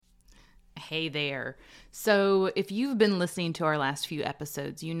Hey there. So, if you've been listening to our last few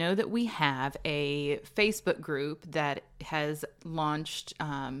episodes, you know that we have a Facebook group that has launched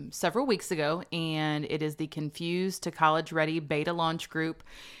several weeks ago, and it is the Confused to College Ready beta launch group.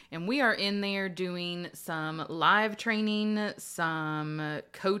 And we are in there doing some live training, some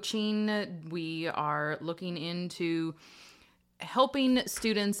coaching. We are looking into helping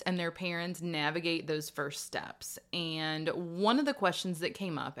students and their parents navigate those first steps. And one of the questions that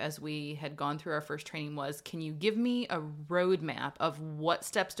came up as we had gone through our first training was, can you give me a roadmap of what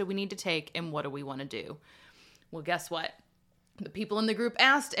steps do we need to take and what do we want to do? Well, guess what? The people in the group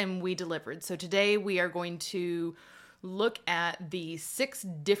asked and we delivered. So today we are going to look at the 6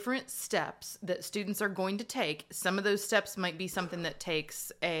 different steps that students are going to take. Some of those steps might be something that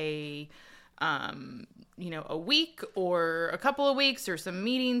takes a week or a couple of weeks or some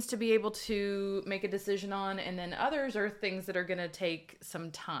meetings to be able to make a decision on. And then others are things that are going to take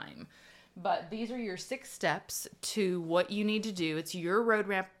some time. But these are your 6 steps to what you need to do. It's your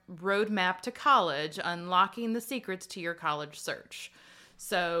roadmap to college, unlocking the secrets to your college search.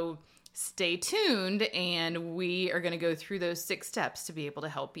 So stay tuned, and we are going to go through those 6 steps to be able to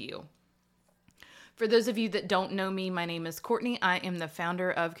help you. For those of you that don't know me, my name is Courtney. I am the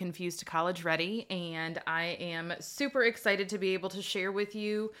founder of Confused to College Ready, and I am super excited to be able to share with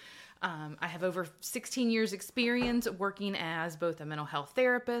you. I have over 16 years experience working as both a mental health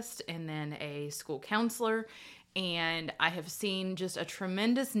therapist and then a school counselor. And I have seen just a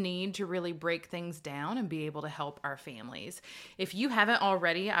tremendous need to really break things down and be able to help our families. If you haven't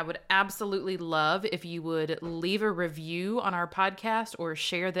already, I would absolutely love if you would leave a review on our podcast or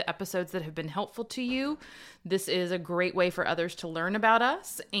share the episodes that have been helpful to you. This is a great way for others to learn about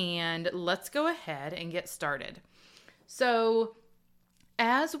us. And let's go ahead and get started. So,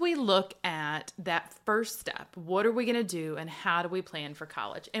 as we look at that first step, what are we going to do and how do we plan for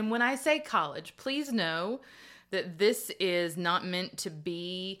college? And when I say college, please know that this is not meant to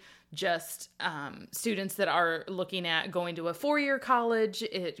be just students that are looking at going to a 4-year college.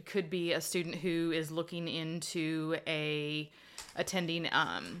 It could be a student who is looking into attending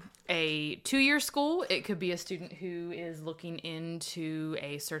a 2-year school. It could be a student who is looking into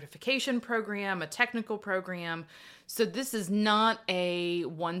a certification program, a technical program. So this is not a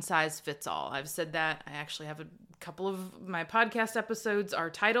one-size-fits-all. I've said that. I actually have a couple of my podcast episodes are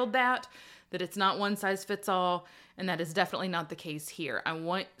titled that it's not one-size-fits-all, and that is definitely not the case here. I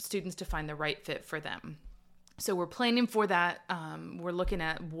want students to find the right fit for them. So we're planning for that. We're looking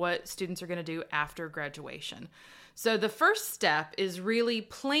at what students are going to do after graduation. So the first step is really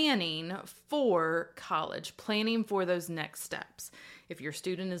planning for college, planning for those next steps. If your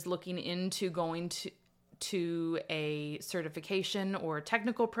student is looking into going to a certification or a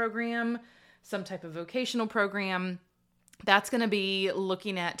technical program, some type of vocational program, that's going to be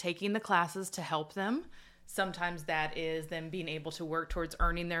looking at taking the classes to help them. Sometimes that is them being able to work towards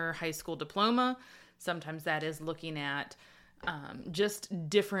earning their high school diploma. Sometimes that is looking at just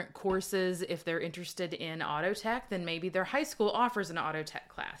different courses. If they're interested in auto tech, then maybe their high school offers an auto tech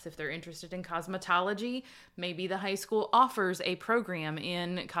class. If they're interested in cosmetology, maybe the high school offers a program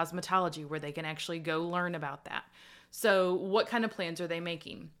in cosmetology where they can actually go learn about that. So what kind of plans are they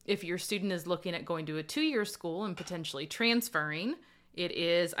making? If your student is looking at going to a 2-year school and potentially transferring, it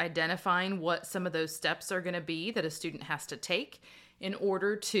is identifying what some of those steps are going to be that a student has to take in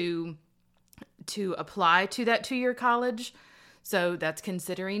order to apply to that 2-year college. So that's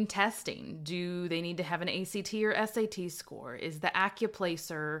considering testing. Do they need to have an ACT or SAT score? Is the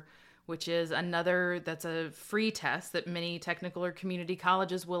Accuplacer, which is that's a free test that many technical or community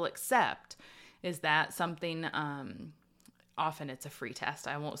colleges will accept, is that something, often it's a free test.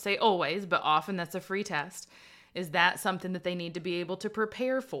 I won't say always, but often that's a free test. Is that something that they need to be able to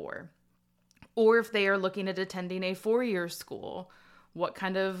prepare for? Or if they are looking at attending a 4-year school, what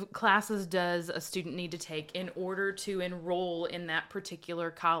kind of classes does a student need to take in order to enroll in that particular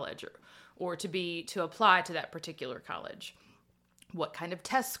college or to apply to that particular college? What kind of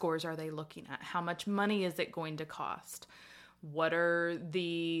test scores are they looking at? How much money is it going to cost? What are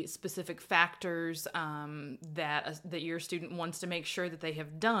the specific factors that your student wants to make sure that they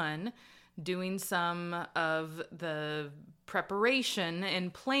have done, doing some of the preparation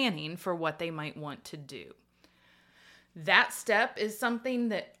and planning for what they might want to do? That step is something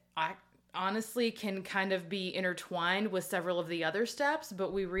that I honestly can kind of be intertwined with several of the other steps,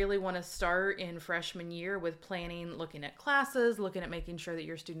 but we really want to start in freshman year with planning, looking at classes, looking at making sure that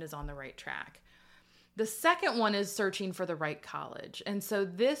your student is on the right track. The second one is searching for the right college. And so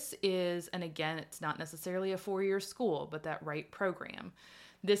this is, and again, it's not necessarily a 4-year school, but that right program.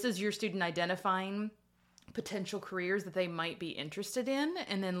 This is your student identifying potential careers that they might be interested in,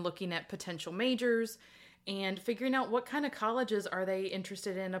 and then looking at potential majors and figuring out what kind of colleges are they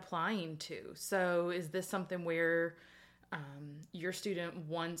interested in applying to. So is this something where your student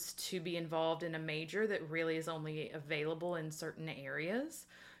wants to be involved in a major that really is only available in certain areas?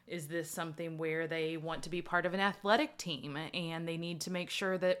 Is this something where they want to be part of an athletic team and they need to make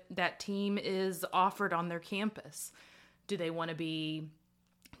sure that that team is offered on their campus? Do they want to be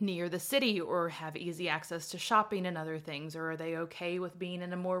near the city or have easy access to shopping and other things? Or are they okay with being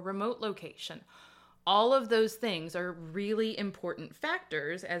in a more remote location? All of those things are really important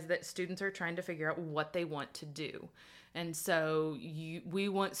factors as that students are trying to figure out what they want to do. And so we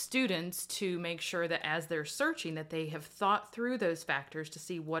want students to make sure that as they're searching, that they have thought through those factors to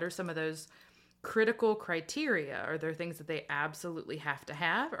see what are some of those critical criteria. Are there things that they absolutely have to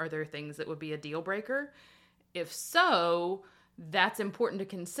have? Are there things that would be a deal breaker? If so, that's important to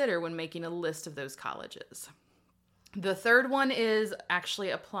consider when making a list of those colleges. The third one is actually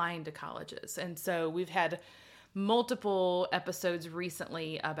applying to colleges. And so we've had multiple episodes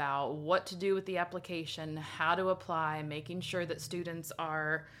recently about what to do with the application, how to apply, making sure that students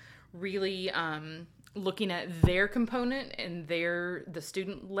are really looking at their component and the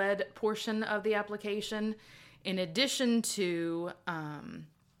student-led portion of the application, in addition to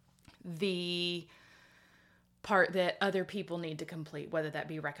the part that other people need to complete, whether that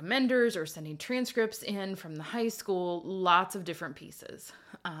be recommenders or sending transcripts in from the high school, lots of different pieces.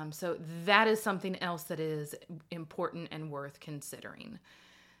 So that is something else that is important and worth considering.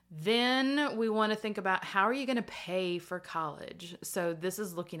 Then we want to think about, how are you going to pay for college? So this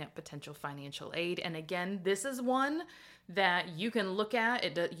is looking at potential financial aid. And again, this is one that you can look at.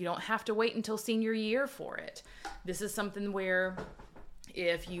 You don't have to wait until senior year for it. This is something where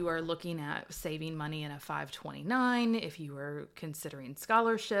if you are looking at saving money in a 529, if you are considering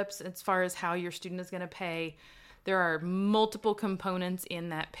scholarships as far as how your student is going to pay, there are multiple components in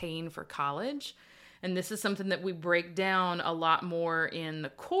that paying for college. And this is something that we break down a lot more in the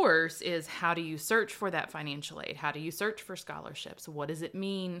course, is how do you search for that financial aid? How do you search for scholarships? What does it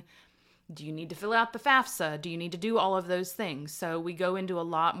mean? Do you need to fill out the FAFSA? Do you need to do all of those things? So we go into a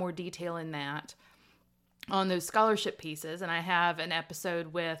lot more detail in that on those scholarship pieces. And I have an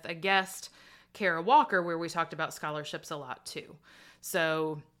episode with a guest, Kara Walker, where we talked about scholarships a lot too.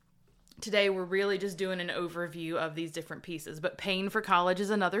 So today we're really just doing an overview of these different pieces, but paying for college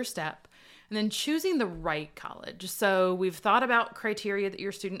is another step. And then choosing the right college. So we've thought about criteria that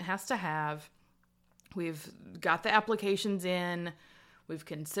your student has to have. We've got the applications in. We've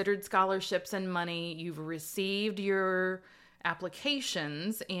considered scholarships and money. You've received your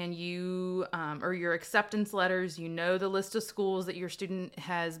applications and or your acceptance letters. You know the list of schools that your student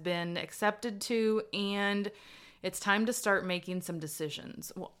has been accepted to, and it's time to start making some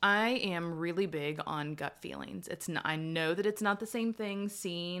decisions. Well, I am really big on gut feelings. I know that it's not the same thing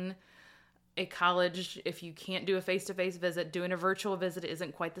seeing a college. If you can't do a face-to-face visit, doing a virtual visit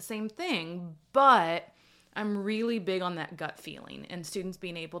isn't quite the same thing, but I'm really big on that gut feeling and students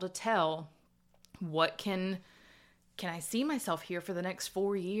being able to tell, what can I see myself here for the next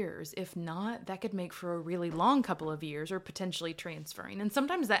 4 years? If not, that could make for a really long couple of years, or potentially transferring. And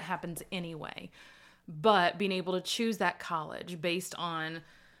sometimes that happens anyway. But being able to choose that college based on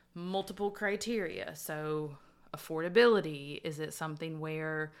multiple criteria. So affordability, is it something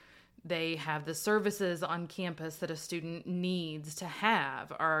where they have the services on campus that a student needs to have?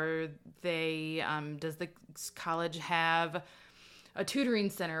 Does the college have a tutoring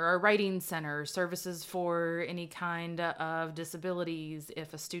center or a writing center, services for any kind of disabilities?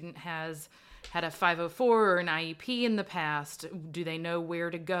 If a student has had a 504 or an IEP in the past, do they know where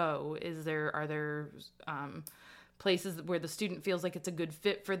to go? Are there places where the student feels like it's a good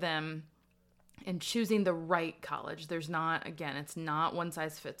fit for them? And choosing the right college. It's not one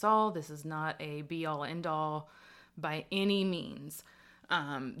size fits all. This is not a be all end all by any means.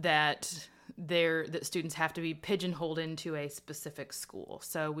 That students have to be pigeonholed into a specific school.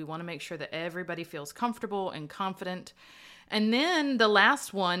 So we want to make sure that everybody feels comfortable and confident. And then the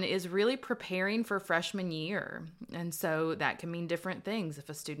last one is really preparing for freshman year. And so that can mean different things. If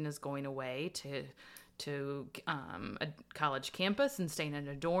a student is going away to a college campus and staying in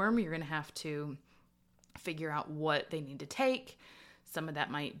a dorm, you're going to have to figure out what they need to take. Some of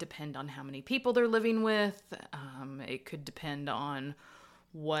that might depend on how many people they're living with. It could depend on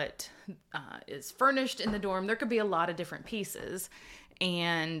what is furnished in the dorm. There could be a lot of different pieces.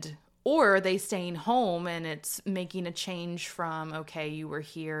 Or are they staying home and it's making a change from, okay, you were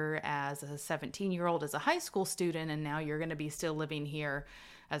here as a 17-year-old as a high school student, and now you're going to be still living here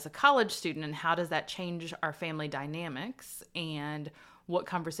as a college student, and how does that change our family dynamics? And What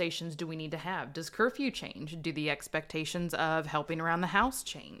conversations do we need to have? Does curfew change? Do the expectations of helping around the house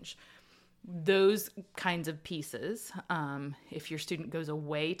change? Those kinds of pieces. If your student goes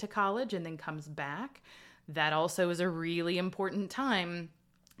away to college and then comes back, that also is a really important time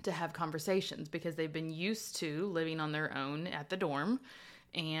to have conversations, because they've been used to living on their own at the dorm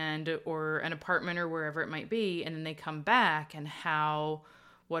or an apartment or wherever it might be, and then they come back, and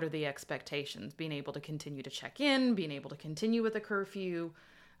what are the expectations? Being able to continue to check in, being able to continue with a curfew,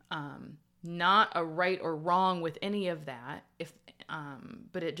 not a right or wrong with any of that,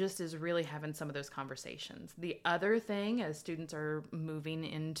 but it just is really having some of those conversations. The other thing, as students are moving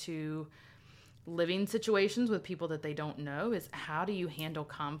into living situations with people that they don't know, is how do you handle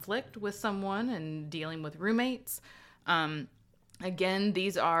conflict with someone and dealing with roommates? Again,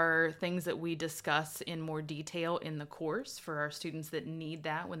 these are things that we discuss in more detail in the course for our students that need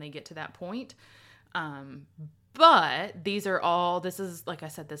that when they get to that point. But this is, like I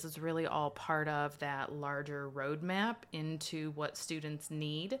said, this is really all part of that larger roadmap into what students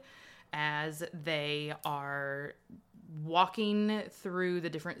need as they are walking through the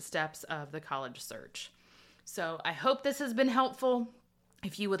different steps of the college search. So I hope this has been helpful.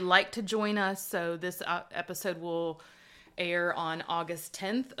 If you would like to join us, so this episode will air on August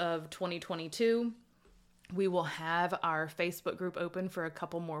 10th of 2022. We will have our Facebook group open for a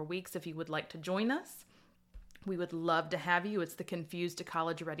couple more weeks if you would like to join us. We would love to have you. It's the Confused to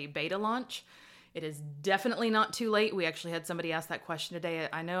College Ready beta launch. It is definitely not too late. We actually had somebody ask that question today.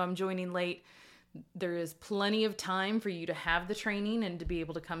 I know I'm joining late. There is plenty of time for you to have the training and to be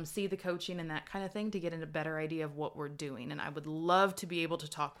able to come see the coaching and that kind of thing to get a better idea of what we're doing. And I would love to be able to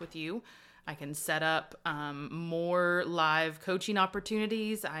talk with you. I can set up more live coaching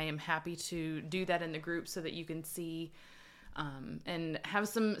opportunities. I am happy to do that in the group so that you can see and have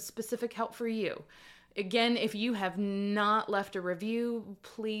some specific help for you. Again, if you have not left a review,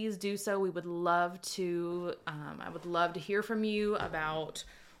 please do so. We would love to, I would love to hear from you about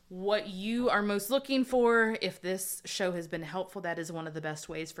what you are most looking for. If this show has been helpful, that is one of the best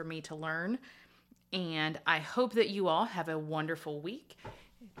ways for me to learn. And I hope that you all have a wonderful week.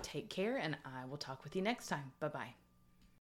 Take care, and I will talk with you next time. Bye-bye.